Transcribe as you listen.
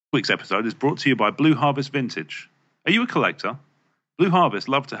Week's episode is brought to you by Blue Harvest Vintage. Are you a collector? Blue Harvest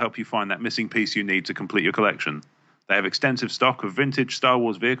love to help you find that missing piece you need to complete your collection. They have extensive stock of vintage Star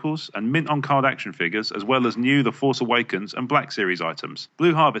Wars vehicles and mint-on-card action figures, as well as new The Force Awakens and Black Series items.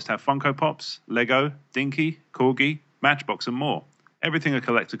 Blue Harvest have Funko Pops, Lego, Dinky, Corgi, Matchbox and more. Everything a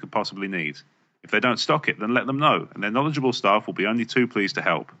collector could possibly need. If they don't stock it, then let them know, and their knowledgeable staff will be only too pleased to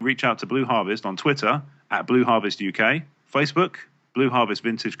help. Reach out to Blue Harvest on Twitter at Blue Harvest UK, Facebook, Blue Harvest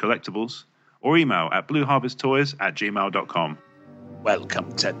Vintage Collectibles, or email at blueharvesttoys@gmail.com.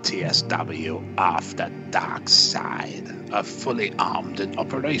 Welcome to TSW After Darkside, a fully armed and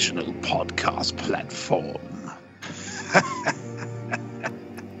operational podcast platform.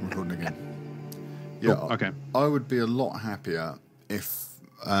 Recording again. Yeah, Cool. Okay. I would be a lot happier if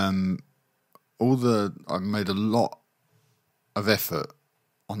I made a lot of effort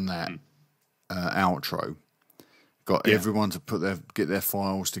on that outro. Got everyone to get their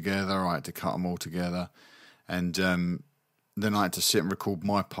files together. I had to cut them all together, and then I had to sit and record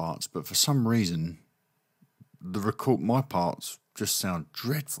my parts. But for some reason, my parts just sound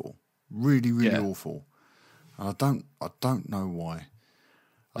dreadful, really, really awful. And I don't know why.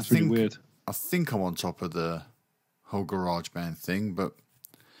 That's really weird. I think I'm on top of the whole GarageBand thing, but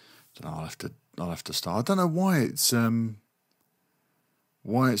I don't know, I'll have to start. I don't know why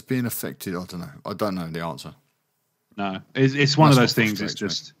it's being affected. I don't know the answer. No, it's one of those what things.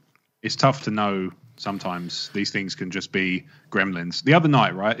 It's tough to know. Sometimes these things can just be gremlins. The other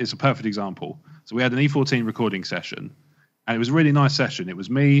night, right, is a perfect example. So we had an E14 recording session, and it was a really nice session. It was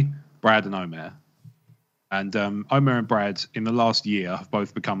me, Brad, and Omer. And Omer and Brad, in the last year, have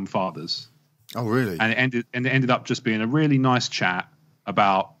both become fathers. Oh, really? And it ended up just being a really nice chat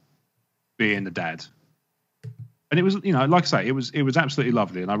about being a dad. And it was, like I say, it was absolutely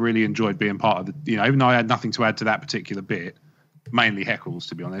lovely, and I really enjoyed being part of the, even though I had nothing to add to that particular bit, mainly heckles,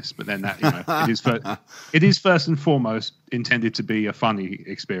 to be honest. But then that, it is first and foremost intended to be a funny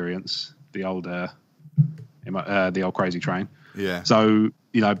experience. The old crazy train. Yeah. So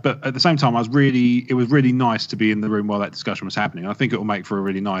but at the same time, it was really nice to be in the room while that discussion was happening. I think it will make for a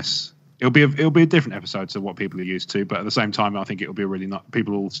really nice. It'll be a different episode to what people are used to, but at the same time, I think it'll be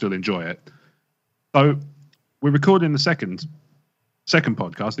people will still enjoy it. So we're recording the second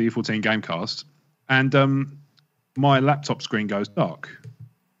podcast, the E14 Gamecast, and my laptop screen goes dark.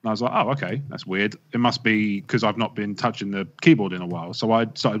 And I was like, oh, okay, that's weird. It must be because I've not been touching the keyboard in a while. So I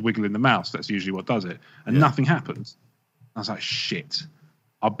started wiggling the mouse. That's usually what does it. And nothing happened. I was like, shit.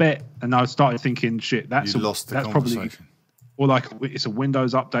 I bet. And I started thinking, shit, that's probably, or like it's a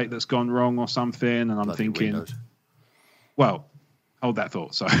Windows update that's gone wrong or something. And I'm thinking, Windows. Well, hold that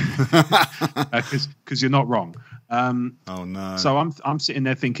thought. So, because you're not wrong. Oh no. So I'm sitting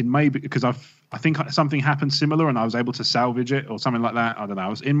there thinking maybe because I think something happened similar and I was able to salvage it or something like that. I don't know. I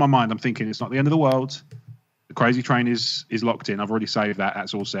was in my mind. I'm thinking it's not the end of the world. The crazy train is locked in. I've already saved that.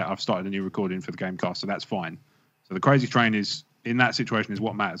 That's all set. I've started a new recording for the Gamecast, so that's fine. So the crazy train is in that situation is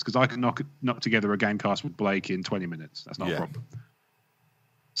what matters because I can knock together a Gamecast with Blake in 20 minutes. That's not a problem.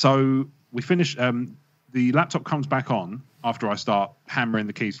 So we finish. The laptop comes back on after I start hammering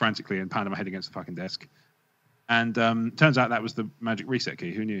the keys frantically and pounding my head against the fucking desk. And turns out that was the magic reset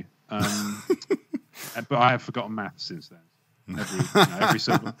key. Who knew? But I have forgotten maths since then. Every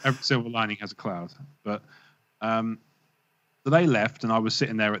silver lining has a cloud. But so they left, and I was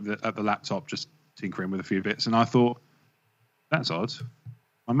sitting there at the laptop just tinkering with a few bits, and I thought, that's odd.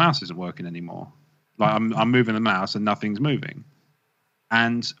 My mouse isn't working anymore. Like I'm moving the mouse and nothing's moving.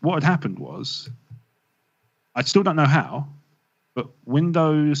 And what had happened was, I still don't know how, but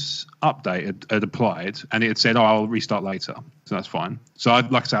Windows Update had applied, and it had said, "Oh, I'll restart later." So that's fine. So I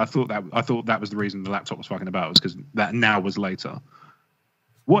thought that was the reason the laptop was fucking about, was because that now was later.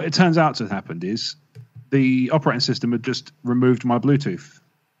 What it turns out to have happened is the operating system had just removed my Bluetooth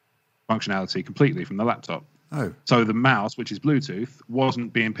functionality completely from the laptop. Oh. So the mouse, which is Bluetooth,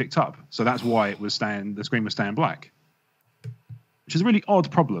 wasn't being picked up. So that's why the screen was staying black, which is a really odd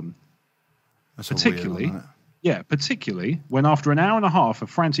problem. That's particularly. A weird one, isn't it? Yeah, particularly when after an hour and a half of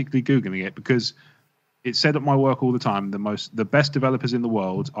frantically Googling it, because it's said at my work all the time, the best developers in the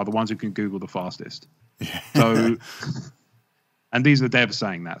world are the ones who can Google the fastest. Yeah. So, and these are the devs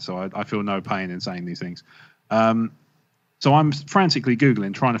saying that, so I feel no pain in saying these things. So I'm frantically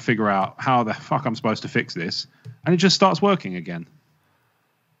Googling, trying to figure out how the fuck I'm supposed to fix this, and it just starts working again.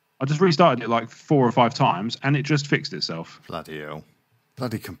 I just restarted it like 4 or 5 times, and it just fixed itself. Bloody hell.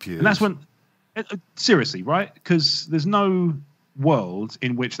 Bloody computers. And that's when... Seriously, right? Because there's no world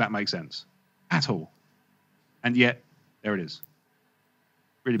in which that makes sense at all. And yet, there it is.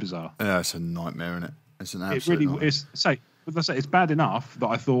 Really bizarre. Yeah, it's a nightmare, isn't it? It's an absolute nightmare. But that's it's bad enough that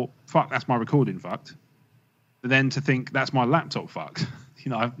I thought, fuck, that's my recording fucked. But then to think that's my laptop fucked.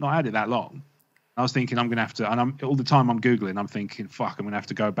 I've not had it that long. I was thinking I'm going to have to, and all the time I'm Googling, I'm thinking, fuck, I'm going to have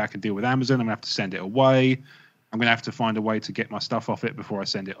to go back and deal with Amazon. I'm going to have to send it away. I'm going to have to find a way to get my stuff off it before I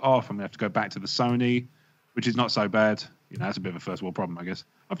send it off. I'm going to have to go back to the Sony, which is not so bad. That's a bit of a first world problem, I guess.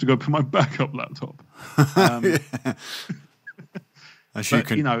 I have to go put my backup laptop. As you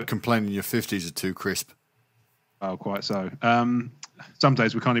can complain in your 50s are too crisp. Oh, quite so. Some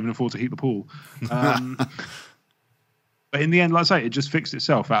days we can't even afford to heat the pool. But in the end, like I say, it just fixed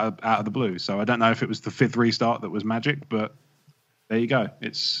itself out of the blue. So I don't know if it was the 5th restart that was magic, but there you go.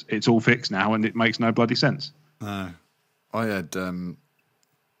 It's all fixed now, and it makes no bloody sense. No, I had a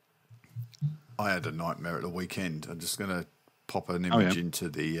nightmare at the weekend. I'm just going to pop an image into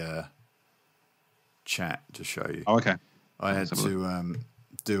the chat to show you. Oh, okay. I had to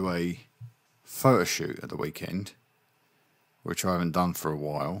do a photo shoot at the weekend, which I haven't done for a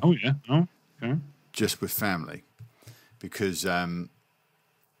while. Oh, yeah. Oh, okay. Just with family. Because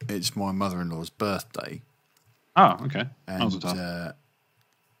it's my mother-in-law's birthday. Oh, okay. And,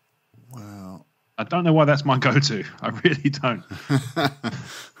 well... I don't know why that's my go-to. I really don't. I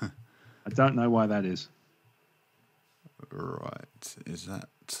don't know why that is. Right. Is that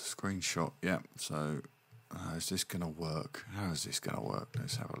screenshot? Yeah. So, is this going to work? How is this going to work?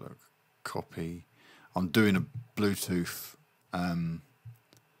 Let's have a look. Copy. I'm doing a Bluetooth... an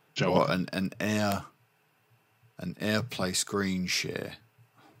AirPlay screen share.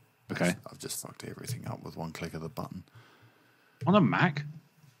 Okay. I've just fucked everything up with one click of the button. On a Mac?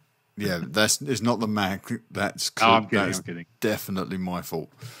 Yeah, it's not the Mac. That's I'm kidding. Definitely my fault.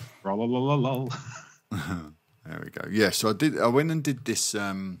 Lol. There we go. Yeah, so I went and did this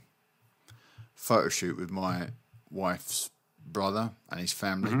photo shoot with my wife's brother and his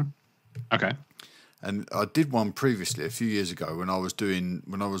family. Mm-hmm. Okay. And I did one previously a few years ago when I was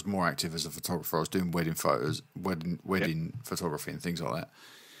more active as a photographer. I was doing wedding photos, wedding photography and things like that.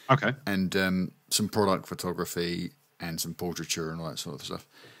 Okay. And some product photography and some portraiture and all that sort of stuff.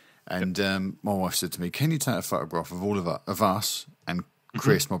 And my wife said to me, "Can you take a photograph of all of us and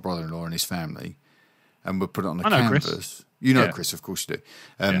Chris, my brother-in-law, and his family, and we'll put it on a canvas." Chris. You know Chris, of course you do.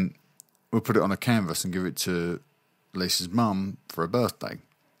 We'll put it on a canvas and give it to Lisa's mum for a birthday.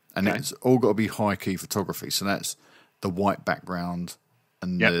 And it's all got to be high key photography. So that's the white background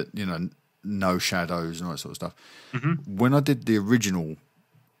and the no shadows and all that sort of stuff. Mm-hmm. When I did the original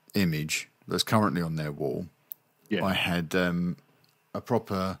image that's currently on their wall, I had a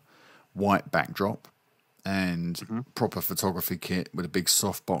proper white backdrop and proper photography kit with the big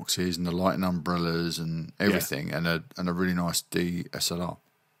soft boxes and the lighting umbrellas and everything, and a really nice DSLR.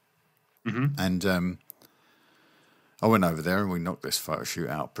 Mm-hmm. And I went over there and we knocked this photo shoot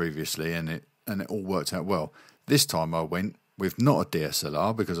out previously, and it all worked out well. This time I went with not a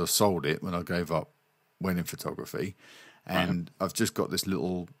DSLR because I sold it when I gave up wedding photography, and I've just got this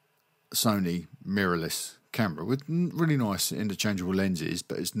little Sony mirrorless camera with really nice interchangeable lenses,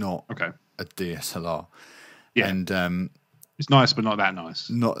 but it's not a DSLR. Yeah, and it's nice, but not that nice.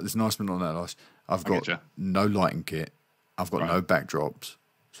 It's nice, but not that nice. I've got no lighting kit. I've got no backdrops.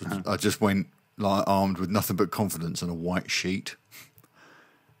 So I just went armed with nothing but confidence and a white sheet,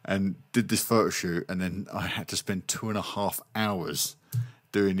 and did this photo shoot, and then I had to spend 2.5 hours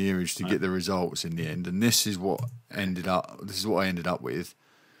doing the image to get the results in the end. And this is what I ended up with.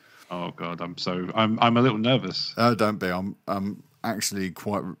 Oh God, I'm a little nervous. Oh, don't be. I'm actually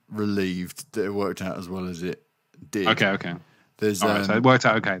quite relieved that it worked out as well as it did. Okay. There's so it worked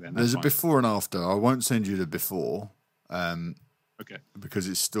out okay then. There's a before and after. I won't send you the before. Because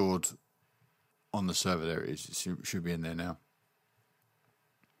it's stored on the server. There it is. It should be in there now.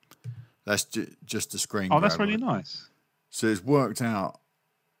 That's just a screen grab. Oh, that's really nice. So it's worked out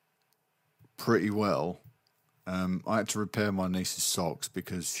pretty well. I had to repair my niece's socks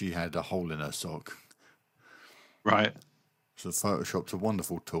because she had a hole in her sock. Right. So Photoshop's a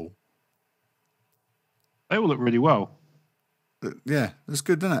wonderful tool. They all look really well. Yeah, that's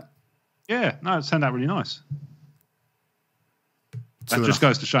good, doesn't it? Yeah, no, it turned out really nice. That just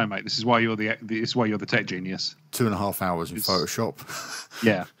goes to show, mate. This is why you're the tech genius. 2.5 hours in Photoshop.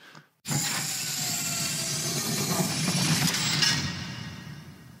 Yeah.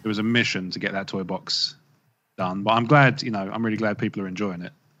 It was a mission to get that toy box done, but I'm glad. I'm really glad people are enjoying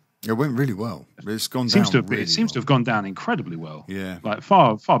it. It went really well. It's gone down. It seems to have gone down incredibly well. Yeah, like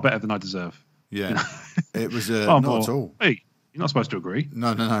far better than I deserve. Yeah, it was not at all. Hey, you're not supposed to agree.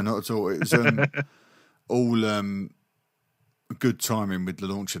 No, not at all. It was all good timing with the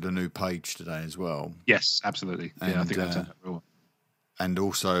launch of the new page today as well. Yes, absolutely. And, I think that turned out real well. And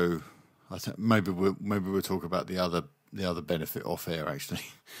also, I think maybe we'll talk about the other the other benefit off air actually.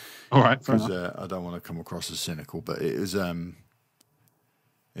 All right, fair Because enough. I don't want to come across as cynical, but it was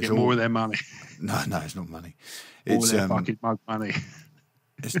it's Get more of their money. No, it's not money. All It's their fucking mug money.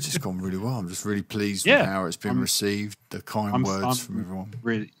 it's just gone really well. I'm just really pleased Yeah, with how it's been received. The kind words from everyone.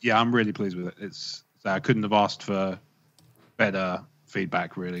 I'm really pleased with it. I couldn't have asked for better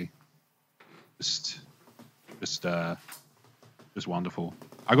feedback. Really, just wonderful.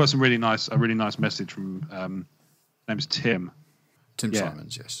 I got a really nice message from his name's Tim. Tim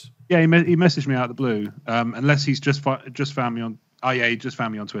Simons, yes. Yeah, he messaged me out of the blue. Unless he's just found me on. Oh yeah, he just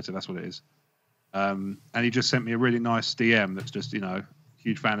found me on Twitter. That's what it is. And he just sent me a really nice DM that's just,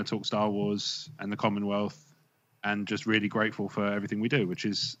 huge fan of Talk Star Wars and the Commonwealth, and just really grateful for everything we do. Which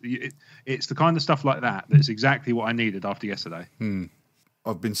is it's the kind of stuff like that's exactly what I needed after yesterday.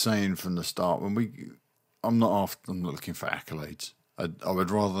 I've been saying from the start I'm not looking for accolades.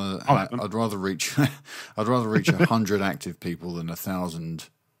 I'd rather reach 100 active people than 1,000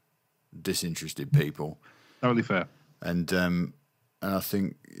 disinterested people. Totally fair. And I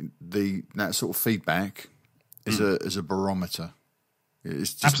think that sort of feedback is a barometer.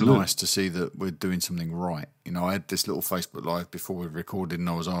 It's just Absolutely. nice to see that we're doing something right. I had this little Facebook Live before we recorded, and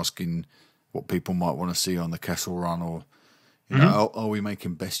I was asking what people might want to see on the Kessel Run, or are we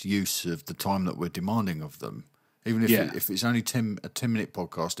making best use of the time that we're demanding of them? Even if it's only a 10-minute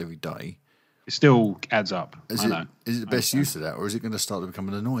podcast every day, it still adds up. Is it the best use of that, or is it going to start to become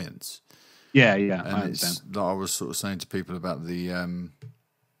an annoyance? Yeah, and I understand. It's like I was sort of saying to people about the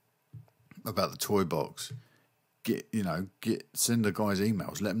toy box. Send the guys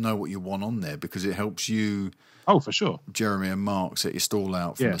emails. Let them know what you want on there, because it helps you. Oh, for sure. Jeremy and Mark set your stall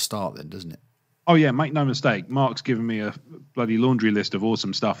out from the start, then, doesn't it? Oh yeah, make no mistake. Mark's given me a bloody laundry list of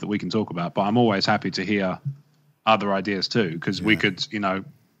awesome stuff that we can talk about, but I'm always happy to hear other ideas too, because we could,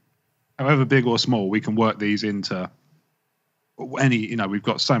 however big or small, we can work these into any. We've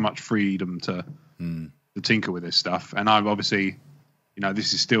got so much freedom to tinker with this stuff, and I'm obviously,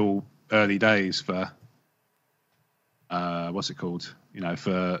 this is still early days for. What's it called?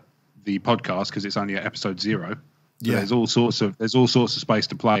 For the podcast, because it's only at episode 0. So there's all sorts of space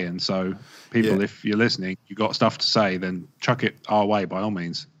to play in. So people, if you're listening, you got stuff to say, then chuck it our way by all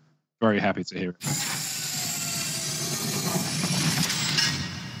means. Very happy to hear it.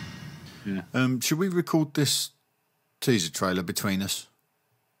 Yeah. Should we record this teaser trailer between us?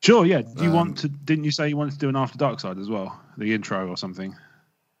 Sure. Yeah. Do you want to? Didn't you say you wanted to do an After Darkside as well? The intro or something?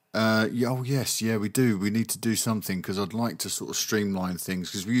 Yes, we do. We need to do something, because I'd like to sort of streamline things,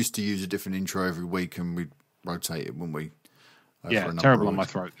 because we used to use a different intro every week and we'd rotate it when we. Terrible on my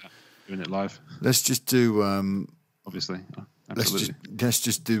throat doing it live. Let's just do. Obviously, absolutely. Let's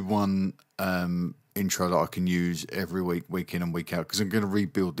just do one intro that I can use every week, week in and week out, because I'm going to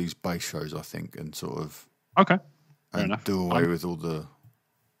rebuild these base shows, I think, and sort of. Okay. Fair enough. Do away with all the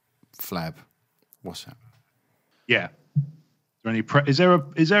flab. What's that? Yeah. Is there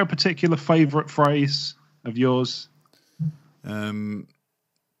a particular favourite phrase of yours? The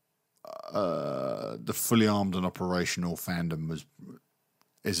fully armed and operational fandom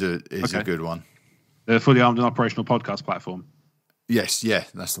is a good one. The fully armed and operational podcast platform. Yes,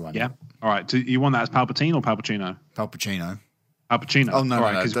 that's the one. Yeah. All right. Do you want that as Palpatine or Palpacino? Palpacino. Palpacino. Oh no,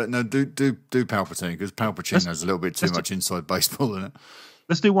 right, no, do Palpatine, because Palpacino's a little bit too much inside baseball, isn't it?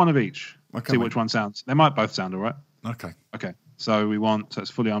 Let's do one of each. Okay, see which one sounds. They might both sound all right. Okay. So it's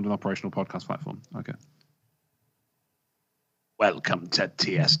fully armed and operational podcast platform. Okay. Welcome to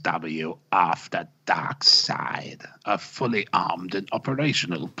TSW After Darkside, a fully armed and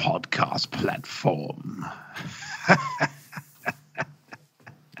operational podcast platform.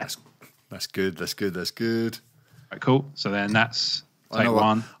 That's good. Right, cool. So then that's take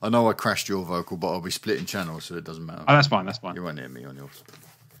one. I know I crashed your vocal, but I'll be splitting channels, so it doesn't matter. Oh, that's fine. You won't hear me on yours.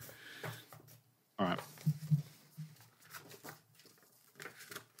 All right.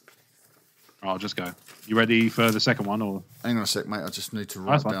 I'll just go. You ready for the second one, or? Hang on a sec, mate. I just need to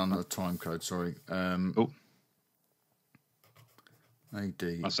write down the time code. Sorry. Cool.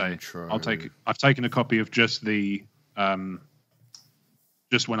 AD. I'll say. Intro. I've taken a copy of just the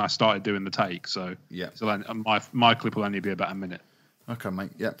just when I started doing the take. So yeah. So then my clip will only be about a minute. Okay,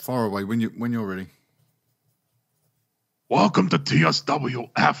 mate. Yeah, far away when you're ready. Welcome to TSW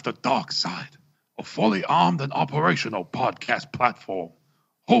After Darkside, a fully armed and operational podcast platform.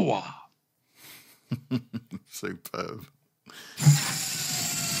 Hooah! Superb.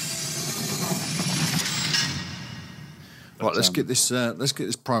 Right, let's get this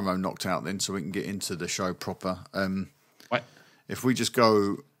promo knocked out then, so we can get into the show proper. If we just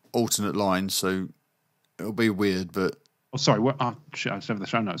go alternate lines, so it'll be weird, but oh sorry, what? Oh shit! I just have the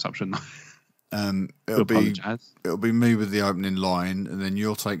show notes up, shouldn't I? It'll be me with the opening line, and then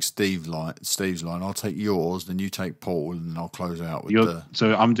you'll take Steve's line. I'll take yours, then you take Paul, and then I'll close out with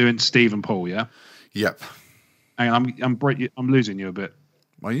So I'm doing Steve and Paul, yeah. Yep. Hang on, I'm losing you a bit.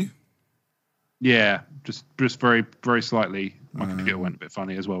 Are you? Yeah, just very very slightly. My computer went a bit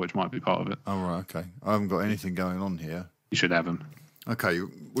funny as well, which might be part of it. Oh right, okay. I haven't got anything going on here. You should have them. Okay,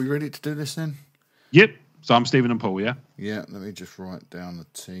 we ready to do this then? Yep. So I'm Stephen and Paul, yeah. Yeah. Let me just write down the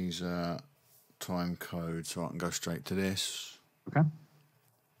teaser time code so I can go straight to this. Okay.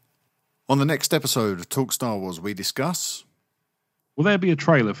 On the next episode of Talk Star Wars, we discuss... Will there be a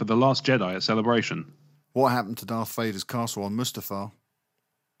trailer for The Last Jedi at Celebration? What happened to Darth Vader's castle on Mustafar?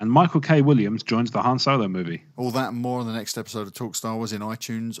 And Michael K. Williams joins the Han Solo movie. All that and more on the next episode of Talk Star Wars in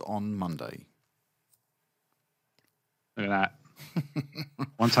iTunes on Monday. Look at that.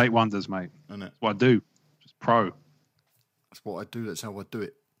 One take wonders, mate. Isn't it? That's what I do. Just pro. That's what I do. That's how I do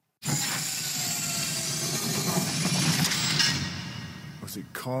it. Was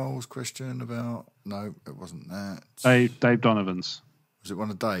it Kyle's question about... No, it wasn't that. Dave Donovan's. Was it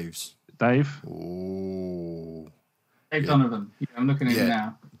one of Dave's? Dave? Oh. Dave Donovan. Yeah, I'm looking at it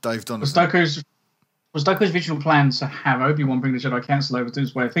now. Dave Donovan. Was Dooku's original plan to have Obi-Wan bring the Jedi Council over to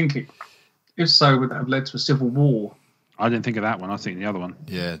his way of thinking? If so, would that have led to a civil war? I didn't think of that one. I was thinking the other one.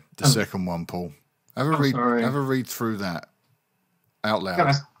 Yeah, the second one, Paul. Have a read through that out loud. God,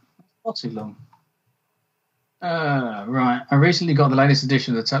 that's not too long. Right. I recently got the latest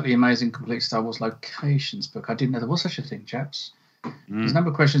edition of the totally amazing complete Star Wars locations book. I didn't know there was such a thing, chaps. There's a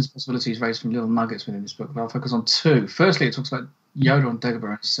number of questions and possibilities raised from little nuggets within this book, but I'll focus on two. Firstly, it talks about Yoda on Dagobah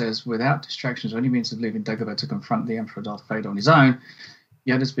and says, without distractions or any means of leaving Dagobah to confront the Emperor Darth Vader on his own,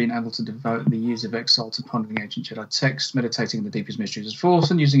 Yoda's been able to devote the years of exile to pondering ancient Jedi texts, meditating on the deepest mysteries of the Force,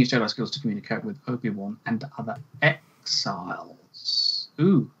 and using his Jedi skills to communicate with Obi-Wan and other exiles.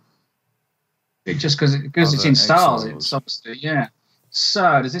 Ooh. Just because it's in stars, it's obviously, yeah.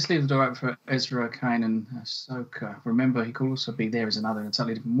 So, does this leave the door open for Ezra, Kanan, and Ahsoka? Remember, he could also be there as another in a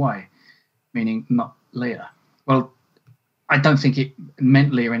totally different way, meaning not Leia. Well, I don't think it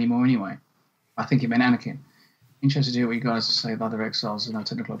meant Leia anymore anyway. I think it meant Anakin. Interested to hear what you guys say of other exiles and no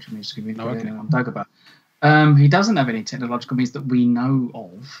technological means to communicate on Dagobah. He doesn't have any technological means that we know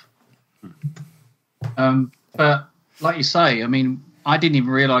of. But, like you say, I mean, I didn't even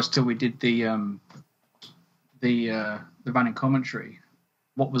realise till we did the running commentary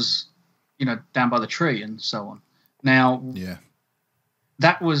what was, down by the tree and so on. Now,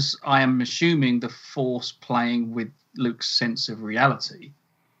 that was, I am assuming, the Force playing with Luke's sense of reality.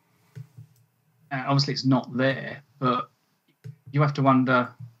 Obviously, it's not there, but you have to wonder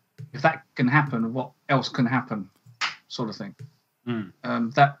if that can happen, what else can happen, sort of thing.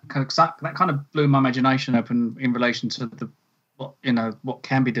 That kind of blew my imagination open in relation to what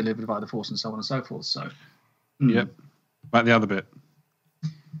can be delivered by the Force and so on and so forth. So, yep. About the other bit.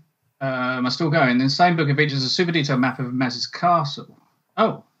 Am I still going? The same book features a super detailed map of Maz's castle.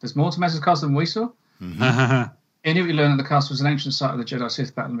 Oh, there's more to Maz's castle than we saw? Mm-hmm. In it, we learn that the castle was an ancient site of the Jedi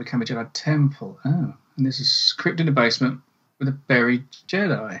Sith battle and became a Jedi temple. Oh, and there's a crypt in the basement with a buried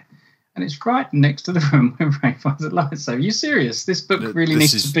Jedi. And it's right next to the room where Rey finds a lightsaber. Are you serious? This book really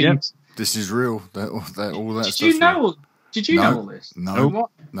needs to be... Yep. This is real. All that Did stuff. Did you know all this? No.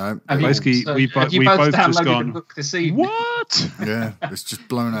 Basically, we both just gone, the book this evening? What? Yeah, it's just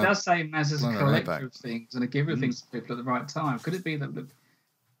blown out. It does say Maz is a collector of things and a giver of things to people at the right time. Could it be that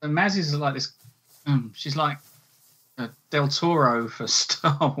Maz is like this... she's like Del Toro for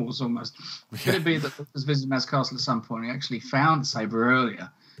Star Wars almost. Could it be that Luke was visiting Maz Castle at some point and he actually found the saber earlier,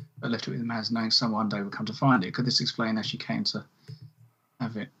 but left it with Maz knowing some one day would come to find it? Could this explain how she came to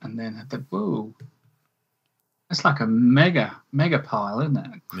have it and then had the... Whoa. That's like a mega pile, isn't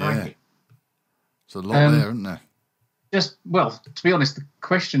it? Crikey. Yeah. There's a lot there, isn't there? To be honest, the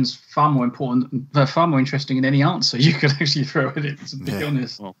question's far more important, far more interesting than any answer you could actually throw at it, to be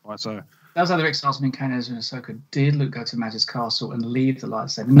honest. Well, why so? Those other exiles, Kanan, Ezra, and Ahsoka, did Luke go to Maz's castle and leave the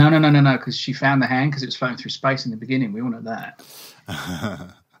lightsaber? No, because she found the hand because it was floating through space in the beginning. We all know that.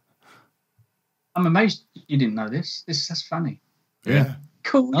 I'm amazed you didn't know this. That's funny. Yeah.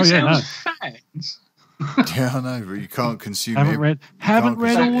 Cool. Fans. Yeah, I know, but you can't consume. Haven't read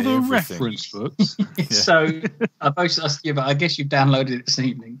all the everything. reference books. So, but I guess you downloaded it this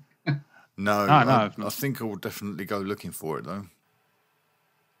evening. No. I think I will definitely go looking for it though.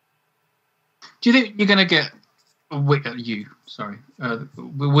 Do you think you're going to get? We're going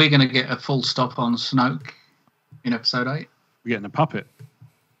to get a full stop on Snoke in episode 8. We're getting a puppet,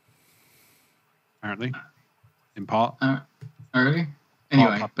 apparently, in part. Really?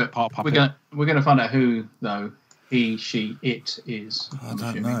 Anyway, part we're going to find out who though. he, she, it is. I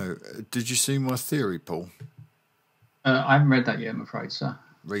don't know. Did you see my theory, Paul? I haven't read that yet, I'm afraid, sir.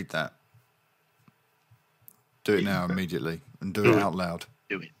 Read that. Do it now immediately and do it out loud.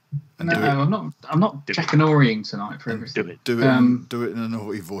 Do it. And No, do it. I'm not Jack and Orying tonight for everything. Do it. Do it. Do it in a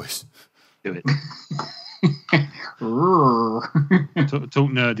naughty voice. Do it.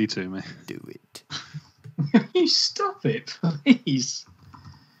 Talk nerdy to me. Do it. You stop it, please.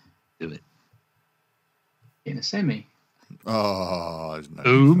 Do it. In a semi. Oh, no.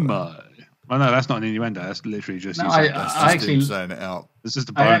 Oh my! Oh no, that's not an innuendo. That's literally just. No, you I saying that. That's actually him saying it out. It's just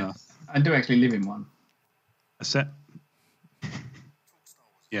a boner. I do actually live in one. A set.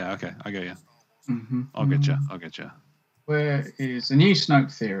 Yeah. Okay. I get you. Mm-hmm. I'll get you. I'll get you. Where is the new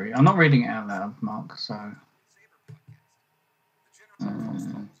Snoke theory? I'm not reading it out loud, Mark. So.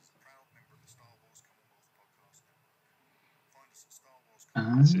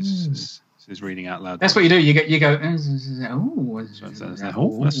 This is reading out loud. That's what you do. You go. Oh, That's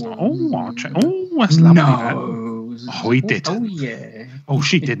lovely. No. Oh, he did. Oh, yeah. Oh,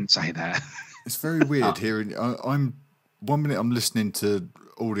 she didn't say that. It's very weird hearing. I'm 1 minute I'm listening to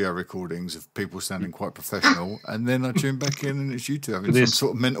audio recordings of people sounding quite professional, and then I tune back in and it's you two having some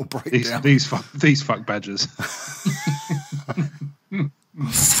sort of mental breakdown. These fuck badgers. I'm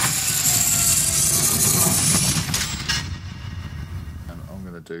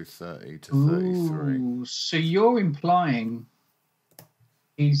going to do 30 to 33. Ooh, so you're implying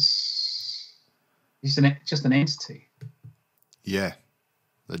he's just an entity. Yeah,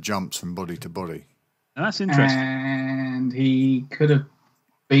 that jumps from body to body. And that's interesting. And he could have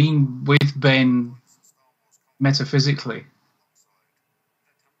been with Ben metaphysically.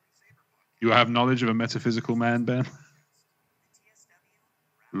 You have knowledge of a metaphysical man, Ben?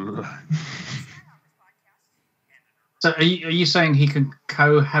 So are you saying he can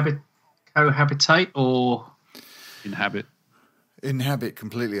cohabitate or Inhabit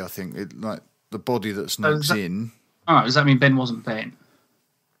completely? I think it like the body that Snoke's in. Oh, does that mean Ben wasn't Ben?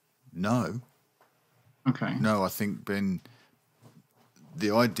 No. Okay. No, I think Ben.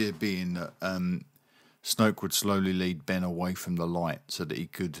 The idea being that Snoke would slowly lead Ben away from the light so that he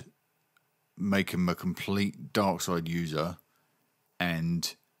could make him a complete Darkside user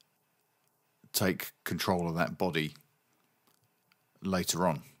and take control of that body later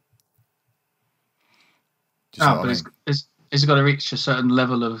on. But he's got to reach a certain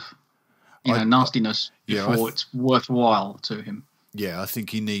level of nastiness before it's worthwhile to him. Yeah, I think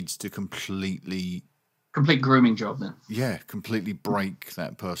he needs to complete grooming job then. Yeah, completely break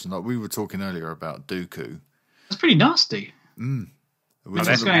that person. Like we were talking earlier about Dooku. That's pretty nasty.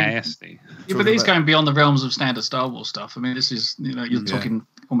 That's nasty. Yeah, but he's going beyond the realms of standard Star Wars stuff. I mean, this is you're talking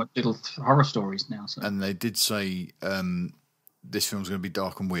almost little horror stories now. So. And they did say this film's going to be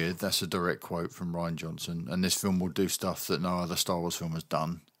dark and weird. That's a direct quote from Rian Johnson. And this film will do stuff that no other Star Wars film has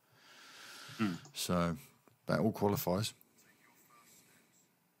done. So that all qualifies.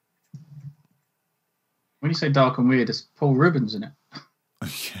 When you say dark and weird, it's Paul Rubens in it.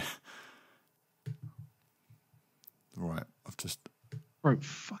 Yeah. Right. I've just wrote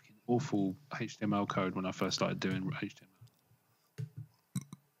fucking awful HTML code when I first started doing HTML.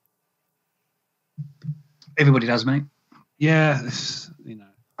 Everybody does, mate. Yeah, this,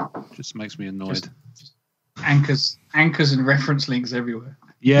 just makes me annoyed. Just anchors and reference links everywhere.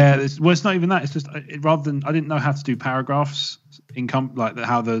 Yeah, it's not even that. It's just rather than I didn't know how to do paragraphs,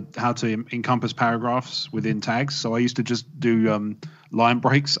 how to encompass paragraphs within tags. So I used to just do line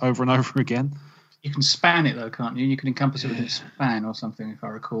breaks over and over again. You can span it though, can't you? You can encompass it with a span or something, if I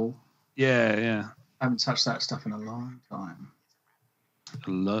recall. Yeah. I haven't touched that stuff in a long time.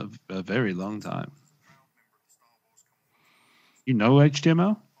 A very long time. You know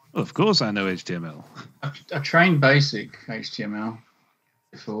HTML? Well, of course I know HTML. I trained basic HTML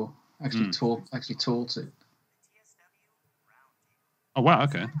before. Actually taught it. Oh wow,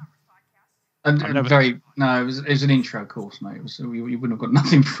 okay. And it was an intro course, mate. You wouldn't have got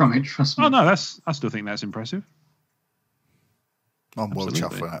nothing from it, trust me. Oh no, I still think that's impressive. I'm well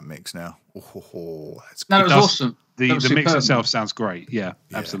chuffed with that mix now. That's no, it was awesome. The mix itself sounds great. Yeah,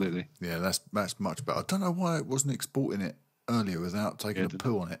 absolutely. Yeah, that's much better. I don't know why it wasn't exporting it earlier without taking a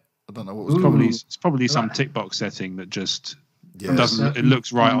poo on it. I don't know what was it's probably some tick box setting that just doesn't. It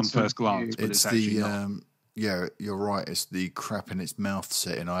looks right on first glance, but it's actually not. Yeah, you're right. It's the crap in its mouth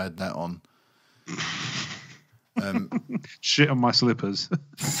setting. I had that on. Shit on my slippers.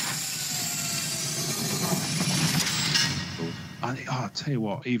 I'll tell you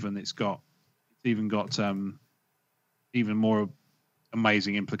what. It's even got even more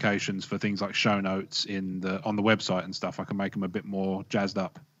amazing implications for things like show notes on the website and stuff. I can make them a bit more jazzed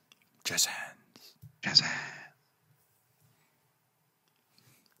up. Jazz hands.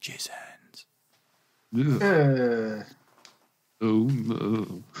 Jizz hands. Oh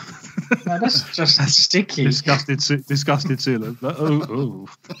no. No, that's just sticky. Disgusted sealer. Oh.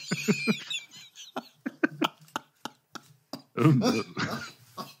 Oh no.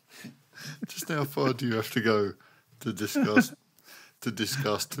 Just how far do you have to go to discuss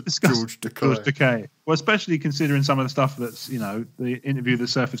George Takei? George Takei. Well, especially considering some of the stuff that's, the interview that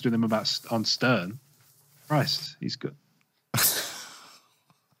surfaced with him on Stern. Christ, he's good.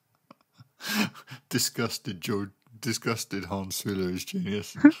 Disgusted Hans Solo is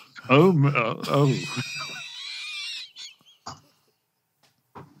genius. Oh.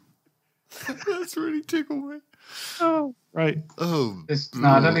 That's really tickled me. Oh, right. Oh. No,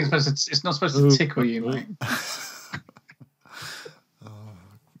 I don't think it's not supposed to tickle you, mate.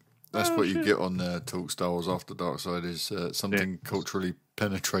 That's what you get on Talk Star Wars After Darkside is something culturally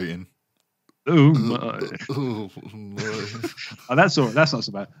penetrating. Oh my. Oh my. Oh, that's all right. That's not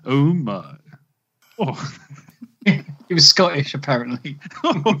so bad. Oh my. Oh. He was Scottish, apparently. Go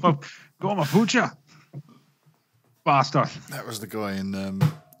on, my poocher. Bastard. That was the guy in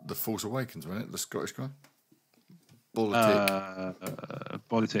The Force Awakens, wasn't it? The Scottish guy?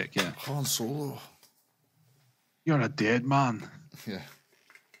 Politic, yeah. Han Solo. You're a dead man. Yeah.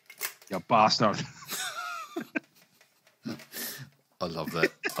 You bastard. I love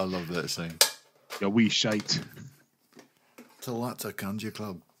that. I love that scene. You wee shite. Till that's a Kanji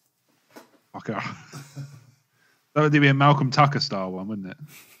club. Fucker. That would be a Malcolm Tucker style one, wouldn't it?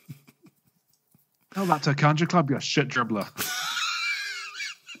 Oh, that's a Kanji club, you shit dribbler.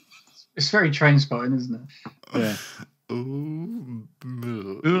 It's very train spotting, isn't it? Yeah.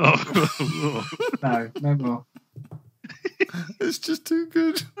 No more. It's just too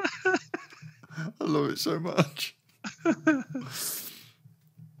good. I love it so much.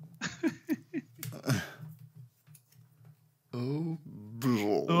 Oh.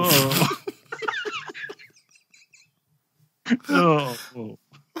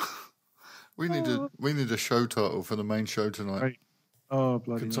 We need a show title for the main show tonight. Right. Oh,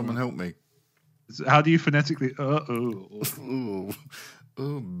 bloody! Can someone help me? How do you phonetically?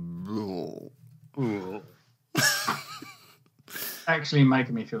 Actually,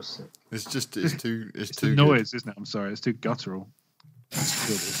 making me feel sick. It's too. It's too noise, isn't it? I'm sorry, it's too guttural.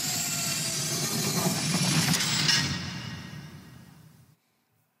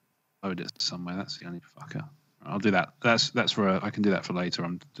 Load it somewhere. That's the only fucker. I'll do that. That's for. I can do that for later.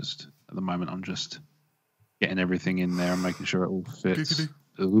 I'm just at the moment. I'm just getting everything in there and making sure it all fits.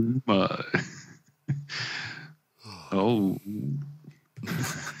 Oh my! Oh.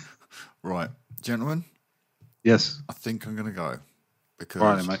 Right, gentlemen. Yes. I think I'm going to go because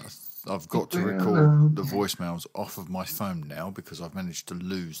right, mate. I've got to record the voicemails off of my phone now because I've managed to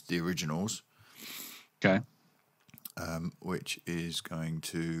lose the originals. Okay. Which is going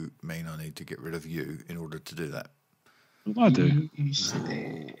to mean I need to get rid of you in order to do that. I do.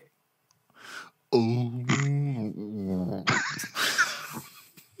 Oh.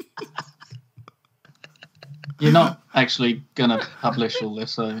 You're not actually going to publish all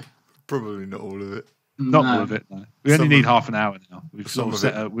this, so... Probably not all of it. Not all of it, no. We only need half an hour now. We've sort of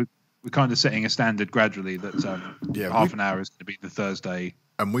set we're kind of setting a standard gradually that half an hour is going to be the Thursday.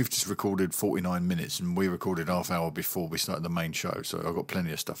 And we've just recorded 49 minutes, and we recorded half hour before we started the main show, so I've got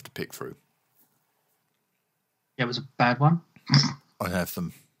plenty of stuff to pick through. Yeah, it was a bad one. I have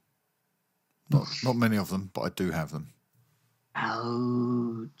them. Not many of them, but I do have them.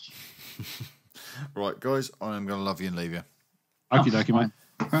 Ouch. Right, guys, I am going to love you and leave you. Okie dokie, mate.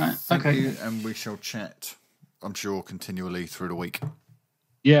 Right, Thank okay. you, and we shall chat, I'm sure, continually through the week.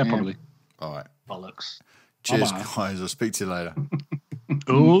 Yeah, probably. All right. Bollocks. Cheers, Bye-bye. guys. I'll speak to you later.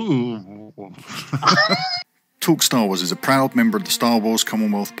 Ooh. Talk Star Wars is a proud member of the Star Wars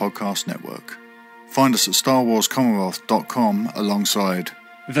Commonwealth Podcast Network. Find us at StarWarsCommonwealth.com alongside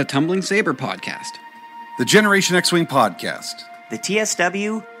the Tumbling Saber Podcast, the Generation X-Wing Podcast, the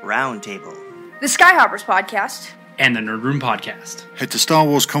TSW Roundtable, the Skyhoppers Podcast, and the Nerd Room Podcast. Head to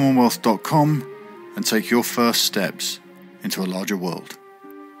StarWarsCommonwealth.com and take your first steps into a larger world.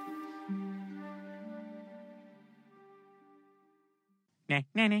 It's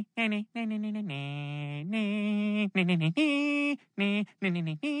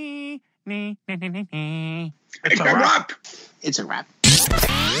a wrap! It's a wrap.